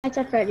Nights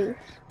at Freddy's.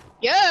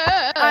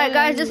 Yeah. Alright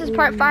guys, this is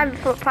part 5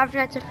 for Five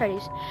Nights at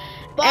Freddy's.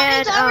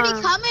 Bonnie's already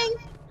coming.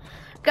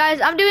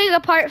 Guys, I'm doing a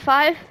part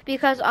 5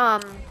 because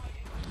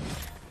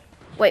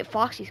wait,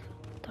 Foxy's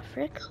the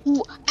frick?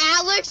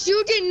 Alex,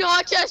 you did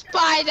not just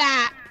buy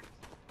that.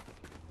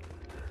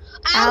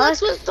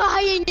 Alex was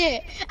buying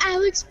it.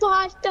 Alex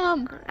bought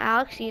them.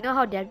 Alex, you know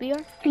how dead we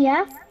are?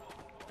 Yeah.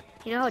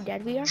 You know how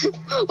dead we are?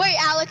 Wait,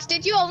 Alex,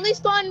 did you only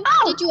spawn?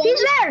 Oh, did you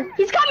he's there.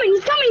 He's coming.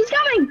 He's coming. He's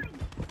coming.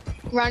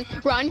 Run,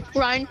 run,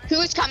 run.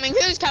 Who's coming?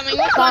 Who's coming?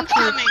 Which one's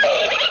coming?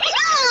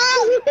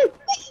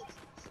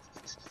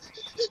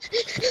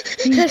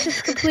 This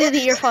is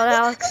completely your fault,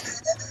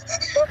 Alex.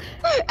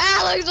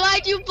 Alex,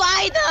 why'd you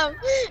buy them?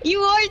 They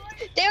were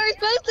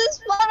supposed to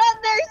spawn on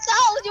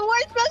themselves. You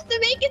weren't supposed to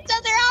make it so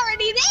they're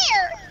already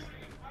there.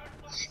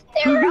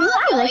 They were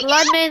all like,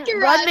 Blood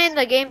made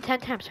the game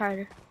 10 times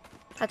harder.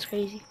 That's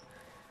crazy.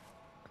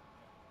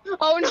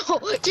 Oh no,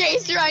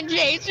 Jace run,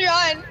 Jace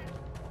run.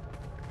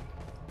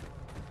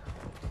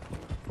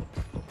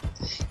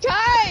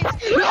 Guys!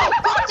 No!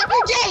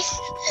 Jace!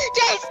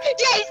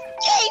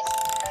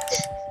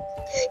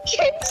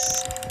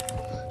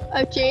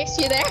 Oh, Jace,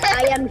 you there?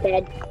 I am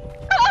dead.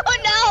 Oh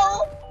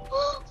no!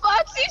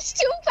 Foxy's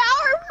too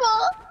powerful!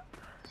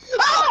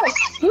 Oh!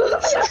 No,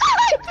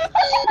 Alex!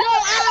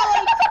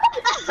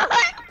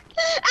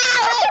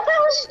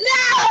 Alex! No!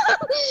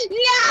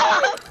 No!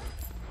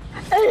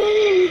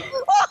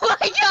 Oh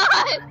my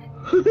god!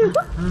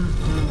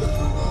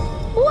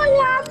 What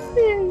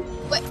happened?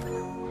 Wait.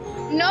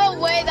 No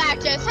way that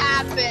just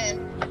happened.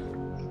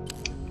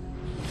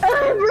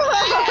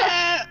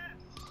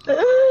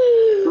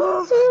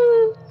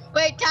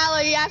 Wait,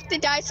 Tyler, you have to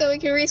die so we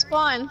can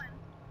respawn.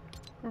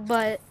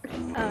 But,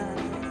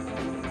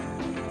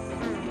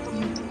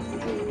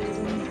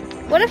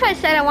 what if I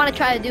said I want to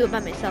try to do it by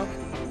myself?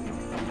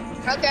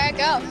 Okay,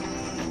 go.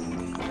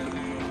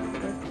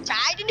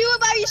 Try to do it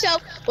by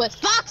yourself with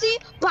Foxy,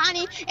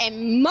 Bonnie,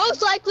 and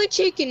most likely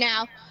Chica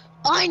now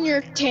on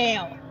your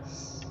tail.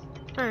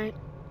 Alright.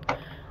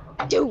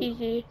 Dude,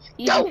 Easy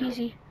Go.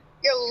 peasy.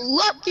 You're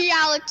lucky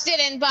Alex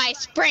didn't buy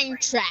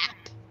Springtrap.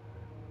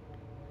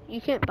 You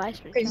can't buy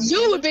Springtrap. Because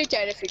you would be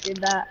dead if you did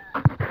that.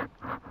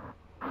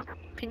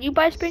 Can you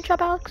buy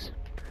Springtrap, Alex?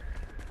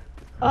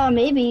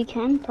 Maybe you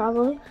can.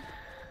 Probably.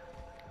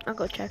 I'll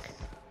go check.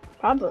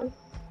 Probably.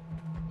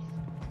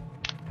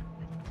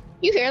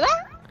 You hear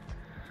that?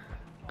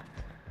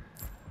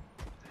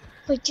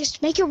 Wait,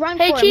 just make a run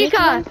Hey for it. Make a Chica,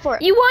 run for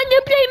it. you want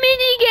to play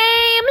mini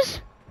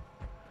games?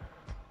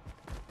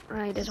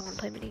 He doesn't want to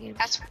play mini games.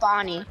 That's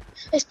Bonnie.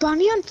 Is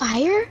Bonnie on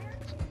fire?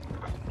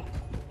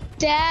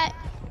 That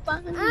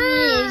Bonnie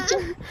is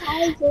on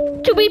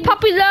fire. To be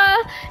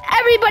popular,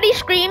 everybody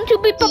scream to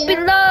be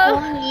popular.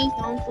 Bonnie's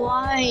on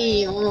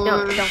fire.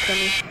 No, don't kill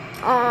me.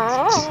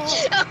 Oh.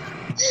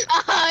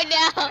 Oh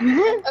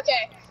no.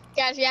 Okay,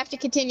 guys, we have to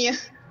continue.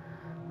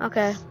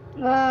 Okay.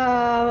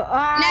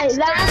 Alright. Next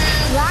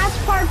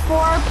Last part 4,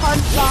 part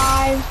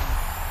 5.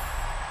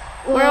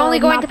 We're only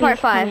going to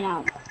part nothing's coming 5.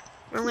 out.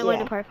 We're only going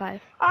to part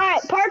 5.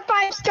 Alright, part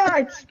 5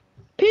 starts.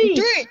 Peace.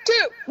 3,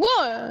 2,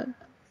 1.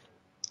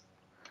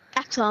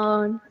 Action.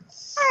 Alright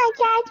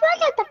guys,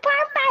 look at the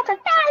part 5 of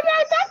Five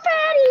Nights at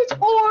Freddy's.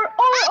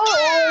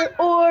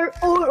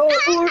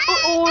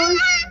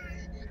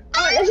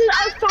 Alright,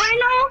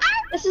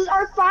 this is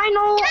our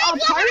final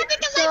part,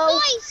 so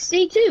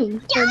stay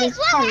tuned for this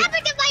part.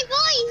 happened to my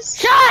voice?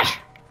 Shush!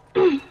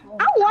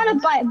 I want to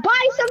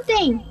buy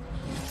something.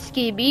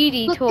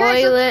 Skibidi Look,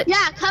 toilet.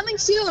 yeah, coming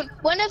soon.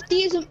 One of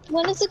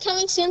the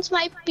coming soons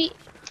might be,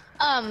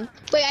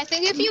 wait, I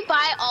think if you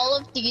buy all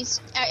of these,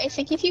 I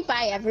think if you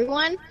buy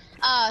everyone,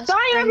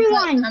 Buy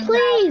everyone,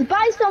 please,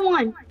 buy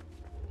someone.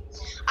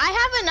 I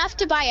have enough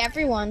to buy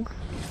everyone.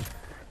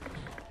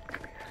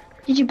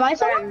 Did you buy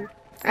someone?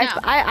 No.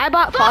 I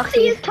bought Foxy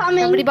Foxy. is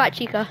coming. Somebody bought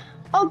Chica.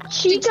 Oh,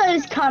 Chica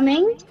is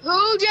coming.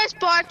 Who just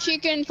bought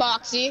Chica and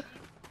Foxy?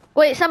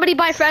 Wait, somebody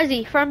buy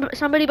Freddy.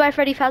 Somebody buy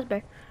Freddy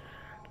Fazbear.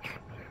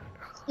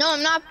 No,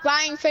 I'm not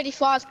buying Freddy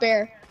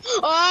Fazbear.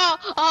 Oh,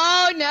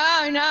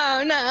 no,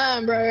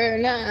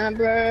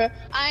 bro.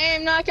 I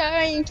am not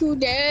going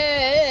today.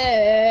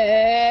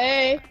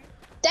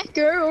 That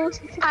girl.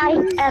 I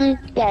am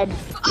dead.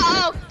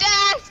 Oh,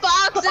 that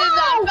fox is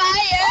on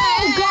fire.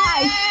 Oh,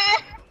 guys.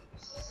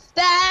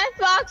 That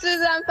fox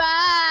is on fire.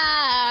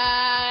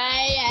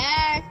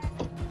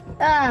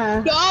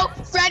 No,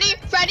 Freddy,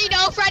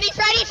 no, Freddy,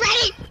 no,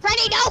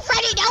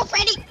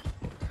 Freddy.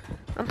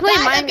 I'm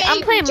playing mind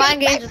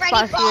games with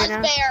Foxy right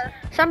now.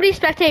 Somebody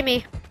spectate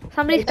me.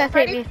 Somebody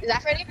spectate me. Is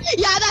that Freddy?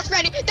 Yeah, that's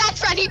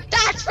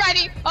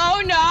Freddy.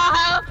 Oh no.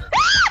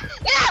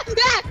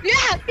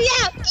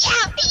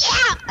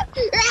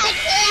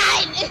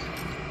 Run.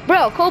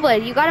 Bro,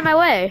 Coldblade, you got in my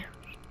way.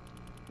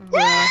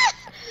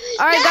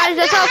 Alright guys,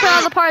 that's all for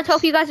all the parts.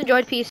 Hope you guys enjoyed. Peace.